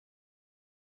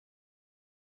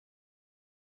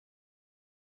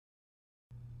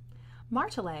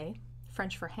Martele,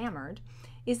 French for hammered,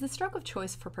 is the stroke of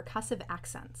choice for percussive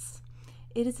accents.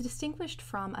 It is distinguished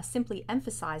from a simply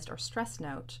emphasized or stressed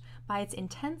note by its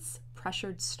intense,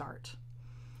 pressured start.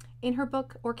 In her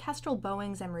book, Orchestral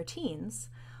Bowings and Routines,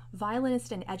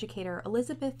 violinist and educator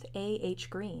Elizabeth A. H.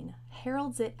 Green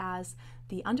heralds it as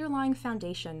the underlying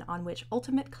foundation on which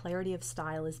ultimate clarity of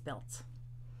style is built.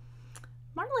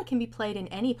 Martele can be played in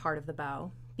any part of the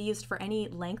bow, be used for any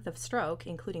length of stroke,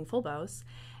 including full bows,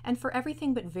 and for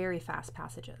everything but very fast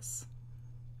passages.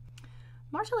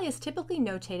 Martele is typically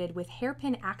notated with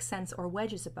hairpin accents or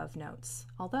wedges above notes,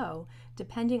 although,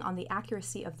 depending on the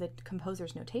accuracy of the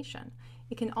composer's notation,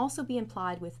 it can also be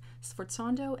implied with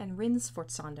sforzando and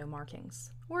rinsforzando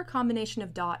markings, or a combination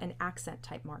of dot and accent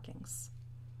type markings.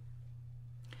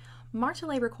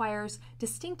 Martele requires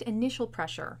distinct initial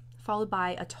pressure, followed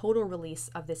by a total release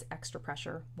of this extra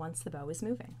pressure once the bow is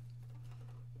moving.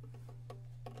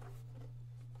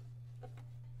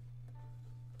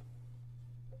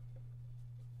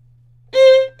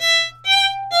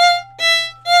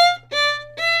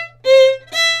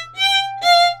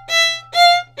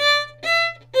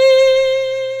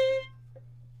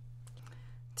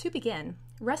 To begin,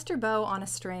 rest your bow on a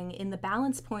string in the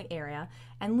balance point area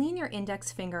and lean your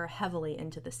index finger heavily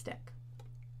into the stick.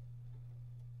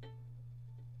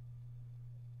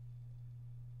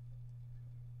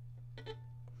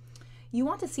 You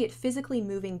want to see it physically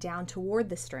moving down toward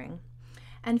the string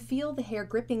and feel the hair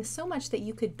gripping so much that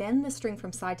you could bend the string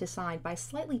from side to side by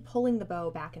slightly pulling the bow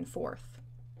back and forth.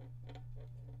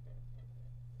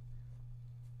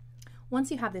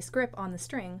 Once you have this grip on the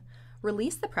string,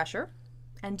 release the pressure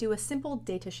and do a simple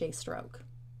détaché stroke.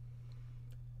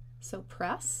 So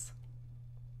press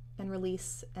and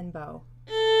release and bow.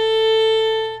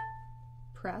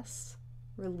 Press,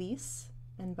 release,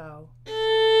 and bow.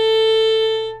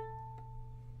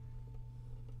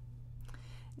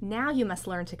 Now you must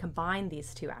learn to combine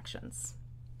these two actions.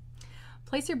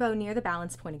 Place your bow near the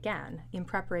balance point again in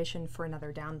preparation for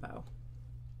another down bow.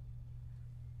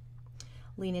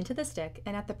 Lean into the stick,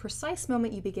 and at the precise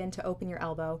moment you begin to open your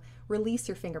elbow, release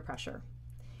your finger pressure.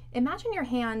 Imagine your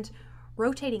hand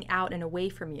rotating out and away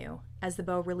from you as the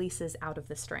bow releases out of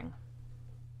the string.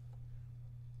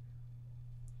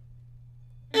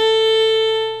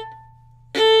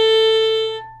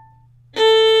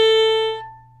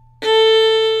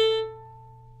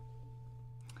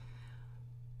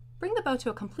 Bring the bow to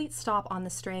a complete stop on the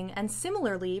string and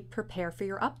similarly prepare for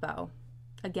your up bow.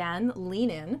 Again, lean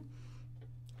in,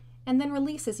 and then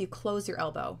release as you close your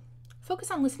elbow. Focus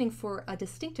on listening for a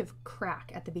distinctive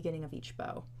crack at the beginning of each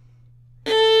bow.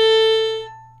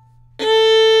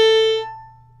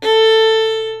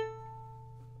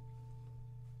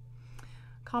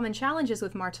 Common challenges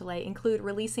with Martele include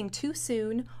releasing too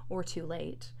soon or too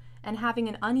late, and having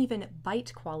an uneven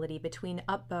bite quality between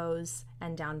up bows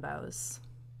and down bows.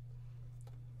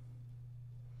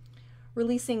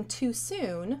 Releasing too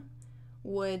soon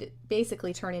would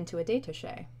basically turn into a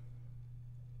détaché.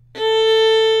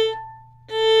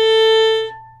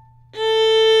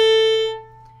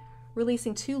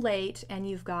 Releasing too late and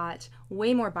you've got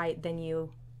way more bite than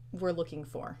you were looking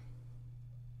for.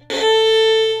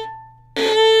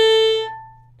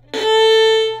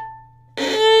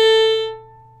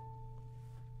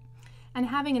 And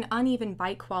having an uneven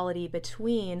bite quality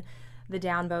between the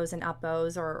down bows and up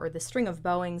bows, or the string of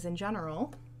bowings in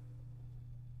general.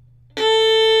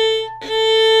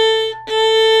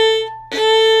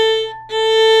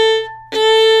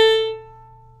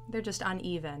 They're just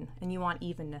uneven, and you want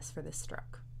evenness for this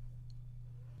stroke.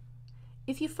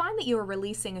 If you find that you are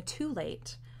releasing too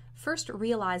late, first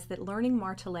realize that learning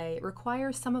Martele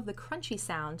requires some of the crunchy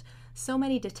sound so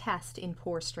many detest in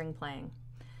poor string playing.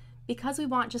 Because we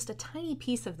want just a tiny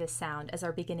piece of this sound as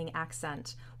our beginning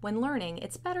accent, when learning,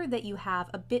 it's better that you have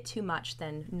a bit too much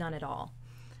than none at all.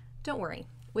 Don't worry,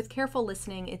 with careful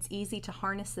listening, it's easy to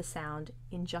harness the sound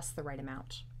in just the right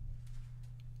amount.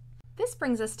 This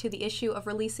brings us to the issue of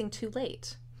releasing too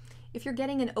late. If you're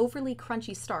getting an overly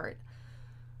crunchy start,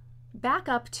 back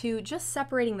up to just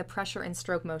separating the pressure and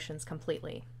stroke motions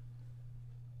completely.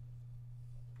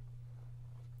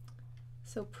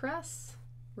 So press,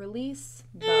 release,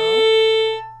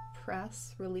 bow,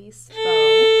 press, release,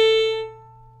 bow,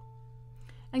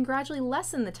 and gradually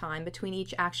lessen the time between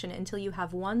each action until you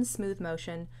have one smooth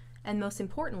motion and, most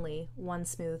importantly, one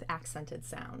smooth accented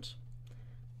sound.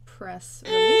 Press,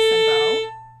 release, and bow,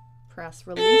 press,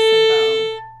 release, and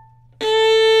bow.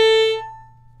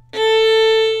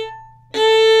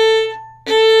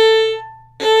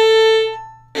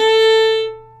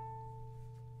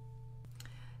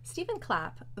 Stephen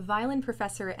Clapp, violin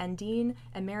professor and dean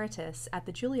emeritus at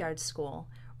the Juilliard School,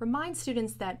 reminds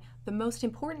students that the most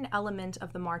important element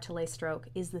of the Martele stroke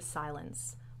is the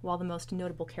silence, while the most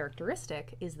notable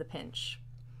characteristic is the pinch.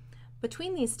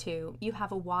 Between these two, you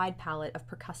have a wide palette of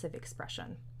percussive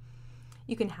expression.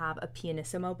 You can have a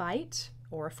pianissimo bite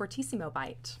or a fortissimo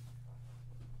bite.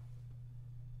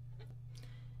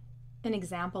 An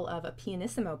example of a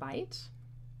pianissimo bite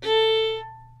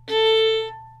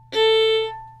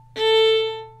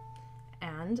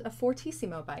and a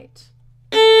fortissimo bite.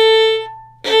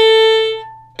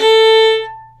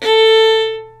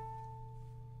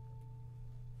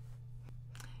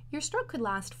 Your stroke could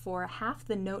last for half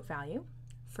the note value,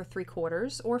 for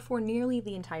 3/4, or for nearly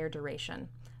the entire duration,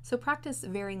 so practice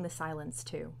varying the silence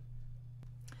too.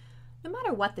 No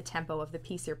matter what the tempo of the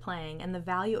piece you're playing and the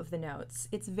value of the notes,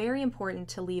 it's very important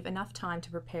to leave enough time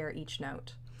to prepare each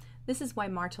note. This is why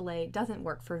Martele doesn't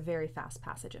work for very fast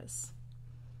passages.